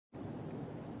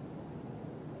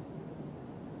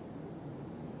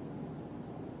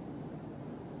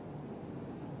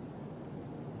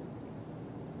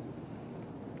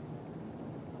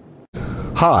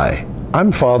Hi,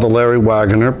 I'm Father Larry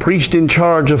Waggoner, priest in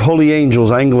charge of Holy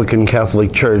Angels Anglican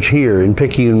Catholic Church here in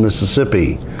Picayune,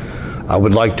 Mississippi. I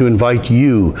would like to invite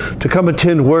you to come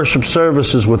attend worship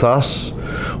services with us.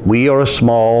 We are a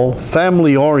small,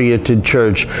 family-oriented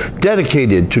church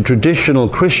dedicated to traditional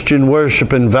Christian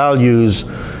worship and values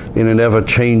in an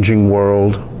ever-changing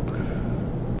world.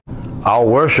 Our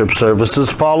worship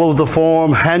services follow the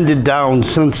form handed down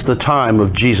since the time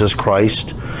of Jesus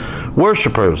Christ.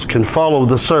 Worshippers can follow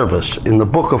the service in the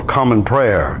Book of Common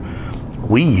Prayer.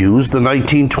 We use the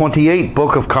 1928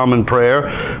 Book of Common Prayer,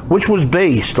 which was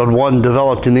based on one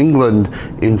developed in England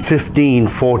in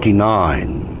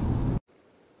 1549.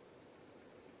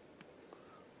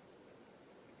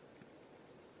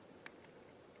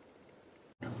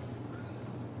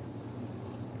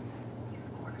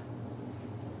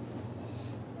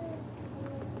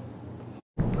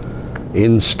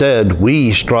 Instead,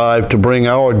 we strive to bring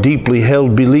our deeply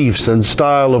held beliefs and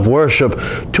style of worship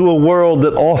to a world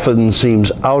that often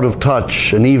seems out of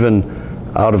touch and even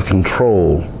out of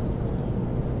control.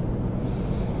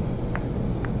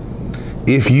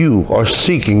 If you are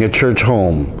seeking a church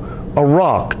home, a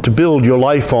rock to build your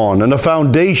life on, and a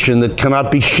foundation that cannot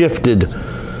be shifted,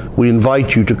 we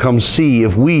invite you to come see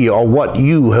if we are what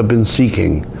you have been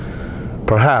seeking.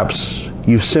 Perhaps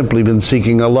you've simply been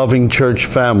seeking a loving church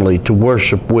family to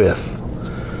worship with.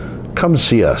 Come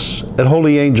see us at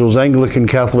Holy Angels Anglican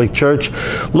Catholic Church,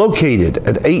 located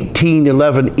at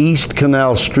 1811 East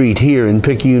Canal Street here in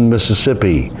Picayune,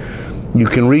 Mississippi. You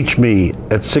can reach me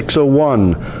at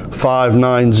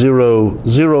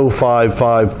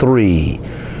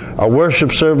 601-590-0553. Our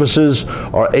worship services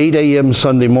are 8 a.m.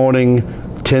 Sunday morning,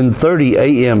 10:30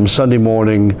 a.m. Sunday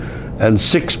morning, and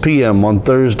 6 p.m. on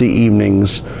Thursday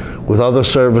evenings, with other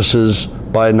services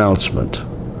by announcement.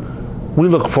 We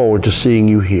look forward to seeing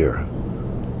you here.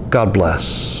 God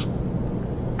bless.